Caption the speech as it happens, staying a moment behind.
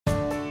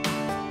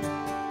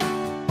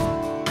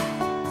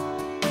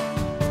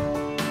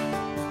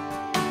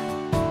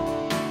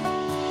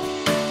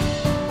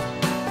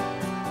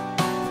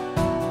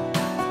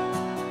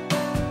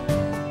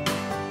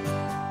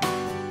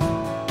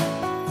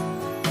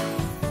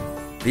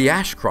The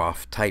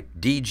Ashcroft Type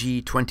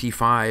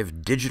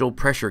DG25 digital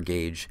pressure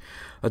gauge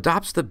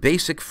adopts the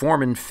basic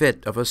form and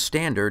fit of a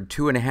standard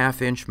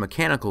 2.5-inch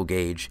mechanical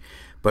gauge,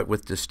 but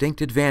with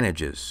distinct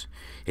advantages,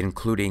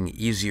 including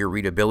easier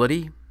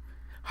readability,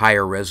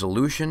 higher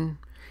resolution,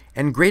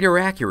 and greater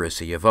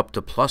accuracy of up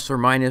to plus or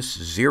minus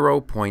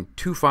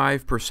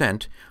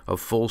 0.25%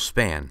 of full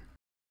span.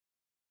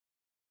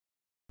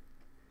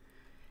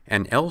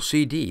 An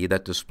LCD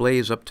that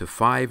displays up to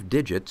 5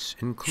 digits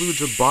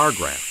includes a bar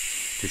graph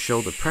to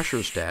show the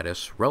pressure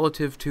status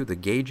relative to the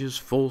gauge's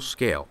full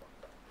scale.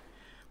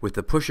 With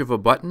the push of a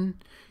button,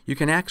 you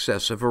can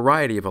access a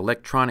variety of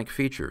electronic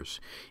features,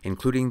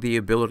 including the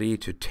ability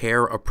to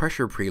tear a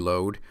pressure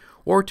preload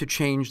or to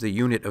change the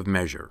unit of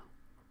measure.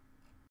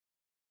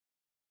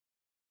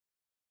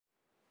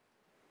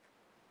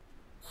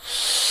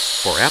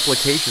 For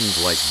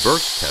applications like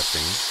burst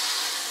testing,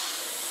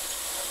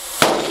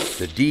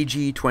 the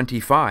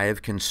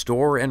DG25 can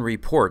store and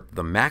report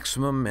the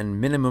maximum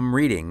and minimum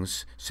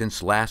readings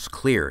since last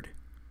cleared.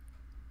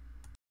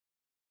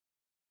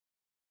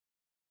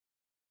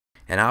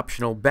 An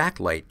optional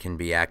backlight can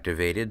be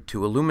activated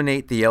to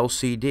illuminate the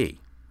LCD.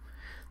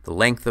 The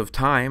length of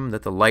time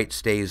that the light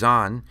stays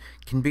on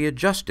can be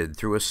adjusted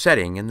through a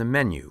setting in the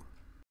menu.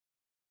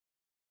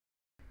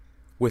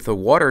 With a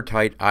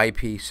watertight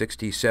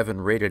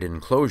IP67 rated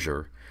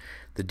enclosure,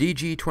 the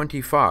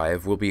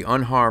DG25 will be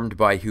unharmed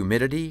by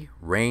humidity,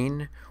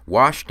 rain,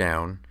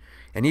 washdown,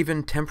 and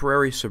even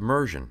temporary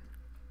submersion.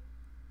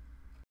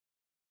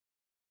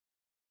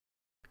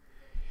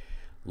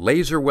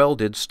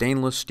 Laser-welded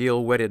stainless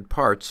steel wetted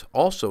parts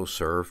also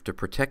serve to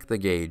protect the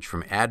gauge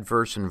from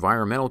adverse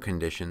environmental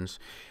conditions,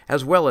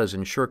 as well as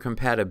ensure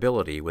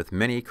compatibility with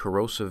many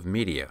corrosive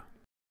media.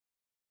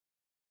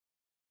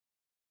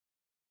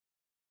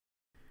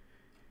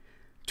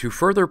 To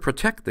further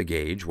protect the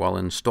gauge while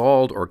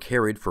installed or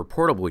carried for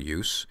portable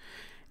use,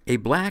 a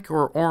black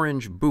or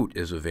orange boot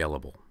is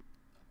available.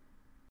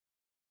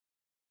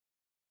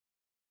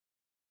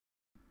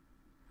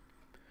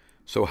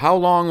 So how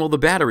long will the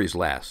batteries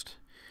last?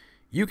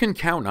 You can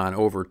count on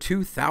over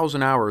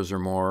 2,000 hours or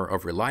more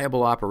of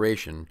reliable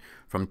operation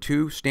from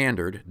 2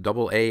 standard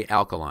AA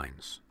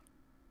alkalines.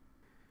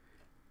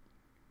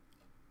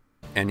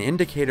 An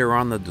indicator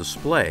on the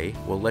display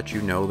will let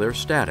you know their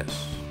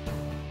status.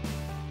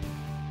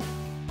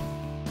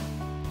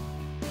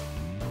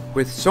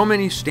 With so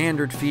many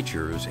standard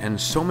features and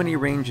so many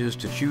ranges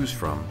to choose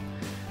from,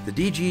 the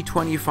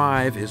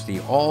DG25 is the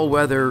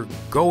all-weather,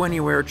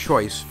 go-anywhere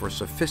choice for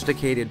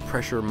sophisticated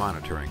pressure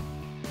monitoring.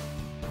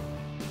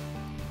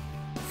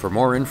 For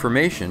more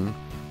information,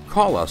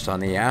 call us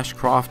on the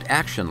Ashcroft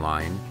Action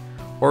Line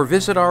or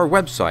visit our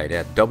website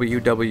at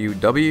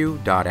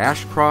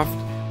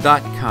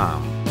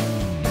www.ashcroft.com.